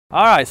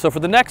All right, so for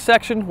the next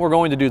section, we're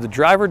going to do the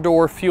driver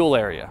door fuel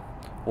area.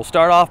 We'll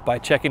start off by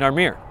checking our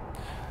mirror.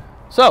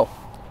 So,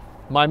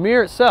 my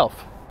mirror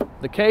itself,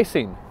 the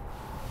casing,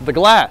 the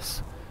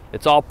glass,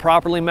 it's all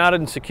properly mounted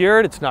and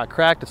secured. It's not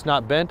cracked, it's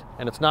not bent,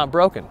 and it's not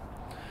broken.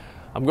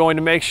 I'm going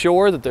to make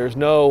sure that there's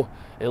no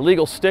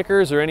illegal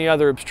stickers or any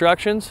other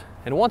obstructions.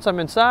 And once I'm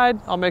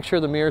inside, I'll make sure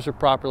the mirrors are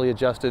properly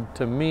adjusted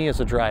to me as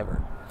a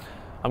driver.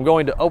 I'm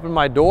going to open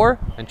my door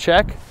and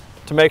check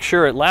to make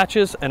sure it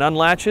latches and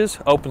unlatches,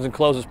 opens and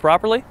closes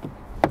properly.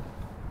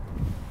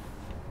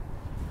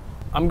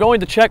 I'm going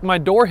to check my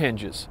door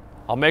hinges.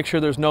 I'll make sure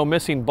there's no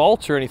missing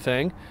bolts or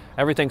anything.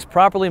 Everything's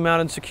properly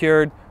mounted and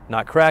secured,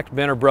 not cracked,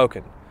 bent, or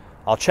broken.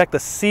 I'll check the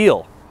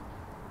seal.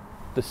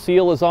 The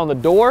seal is on the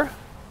door,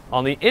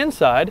 on the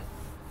inside,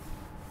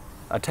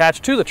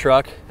 attached to the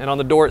truck, and on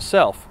the door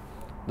itself.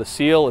 The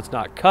seal, it's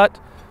not cut,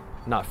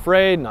 not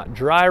frayed, not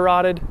dry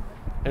rotted,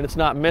 and it's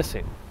not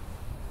missing.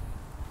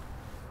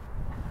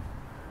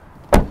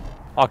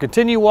 I'll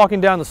continue walking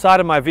down the side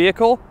of my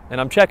vehicle,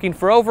 and I'm checking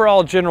for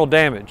overall general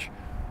damage.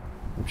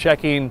 I'm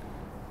checking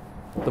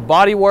the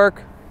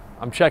bodywork,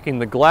 I'm checking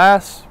the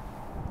glass.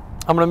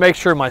 I'm going to make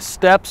sure my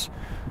steps,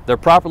 they're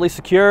properly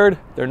secured,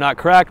 they're not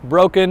cracked,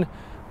 broken,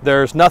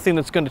 there's nothing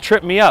that's going to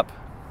trip me up.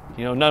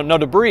 You know, no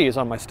debris is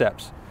on my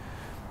steps.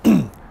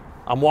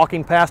 I'm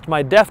walking past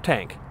my DEF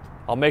tank.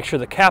 I'll make sure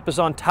the cap is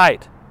on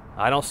tight.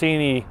 I don't see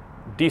any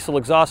diesel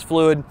exhaust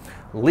fluid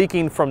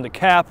leaking from the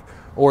cap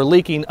or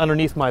leaking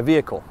underneath my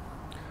vehicle.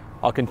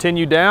 I'll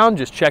continue down,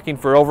 just checking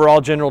for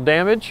overall general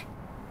damage.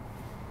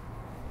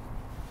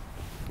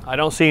 I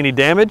don't see any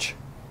damage.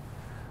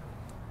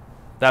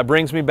 That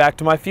brings me back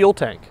to my fuel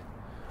tank.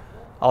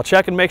 I'll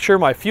check and make sure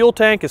my fuel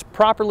tank is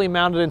properly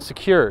mounted and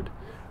secured.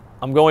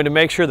 I'm going to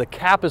make sure the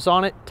cap is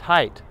on it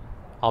tight.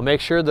 I'll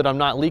make sure that I'm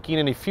not leaking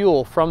any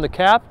fuel from the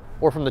cap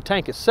or from the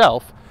tank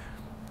itself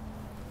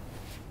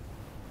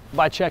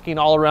by checking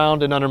all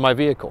around and under my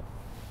vehicle.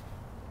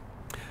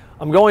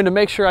 I'm going to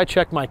make sure I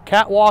check my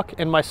catwalk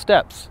and my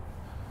steps.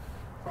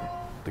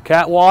 The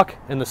catwalk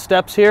and the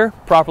steps here,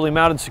 properly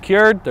mounted and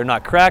secured. They're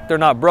not cracked, they're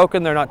not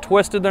broken, they're not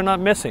twisted, they're not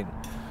missing.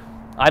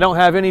 I don't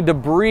have any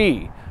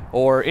debris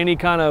or any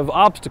kind of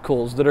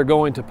obstacles that are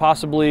going to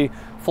possibly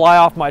fly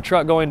off my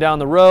truck going down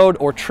the road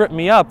or trip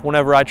me up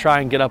whenever I try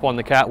and get up on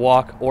the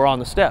catwalk or on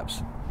the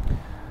steps.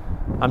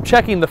 I'm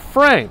checking the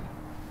frame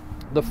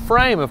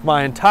of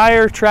my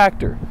entire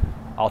tractor.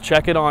 I'll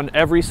check it on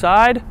every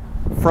side,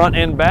 front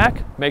and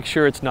back, make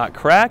sure it's not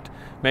cracked,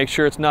 make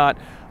sure it's not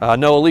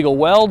no illegal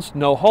welds,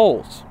 no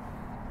holes.